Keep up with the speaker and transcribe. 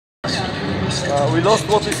We lost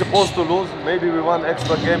what we're supposed to lose. Maybe we won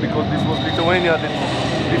extra game because this was Lithuania,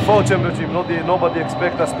 before championship. Nobody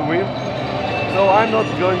expect us to win. So I'm not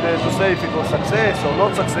going to say if it was success or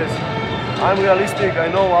not success. I'm realistic. I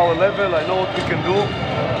know our level. I know what we can do.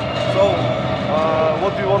 So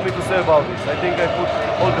what do you want me to say about this? I think I put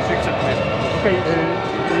all the picture clear. Okay,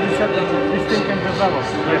 you said that this team can develop.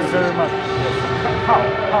 Yes, very much. Yes. How?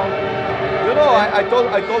 You know, I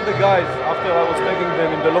told the guys after I was taking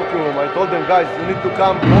them in the locker room. I told them, guys, you need to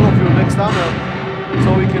come, all of you, next summer,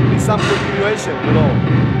 so we can be some continuation. You know,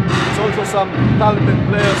 it's also some talented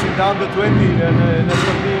players in the under-20 and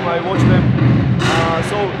national team. I watch them,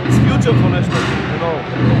 so it's future for national team. You know,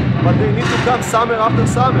 but they need to come summer after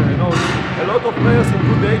summer. You know, a lot of players in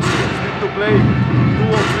good age need to play 2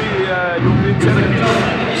 or 3 European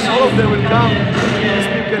championships. All of them will come. This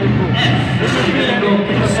team can improve.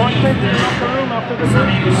 Disappointment in the locker room after the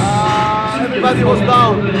game? Everybody was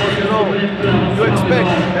down because, you know, you expect,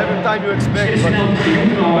 every time you expect, but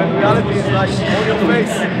when reality is like on your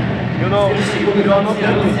face, you know, you are not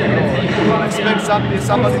happy. You don't expect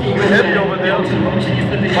somebody to be happy over there.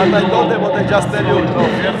 But I told them what I just tell you, we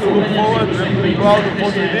have to look forward, we have to be proud of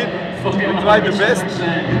what we did. We tried the best.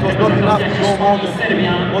 It was not enough to go more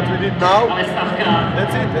than what we did now. That's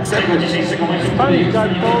it, accept it. Spanish guy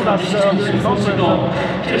told us during the conference that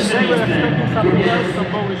they were expecting something else from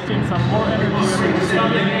Polish team, some more energy,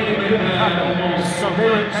 and it didn't happen. So they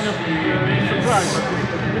were kind of surprised,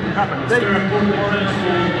 but it didn't happen. They can put more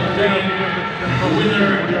energy.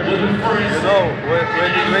 You know,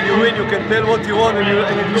 when you win, you can tell what you want, and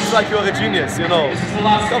it looks like you're a genius. You know,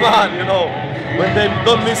 come on, you know. When they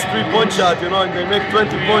don't miss 3-point shot, you know, and they make 20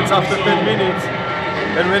 points after 10 minutes,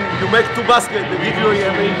 and when you make 2 baskets, they give you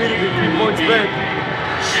immediately 3 points back.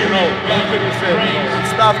 You know, what can you say?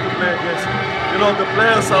 It's tough to play against. You know, the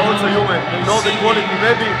players are also human. They know the quality.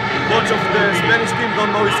 Maybe coach of the Spanish team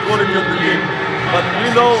don't know his quality of the team, but we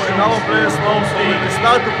know, and our players know. So when they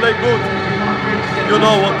start to play good, you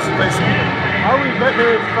know what's facing. Are we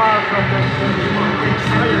very far from the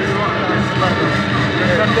higher level?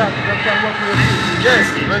 Yes,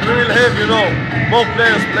 when we will have, you know, more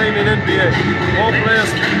players playing in NBA, more players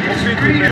competing.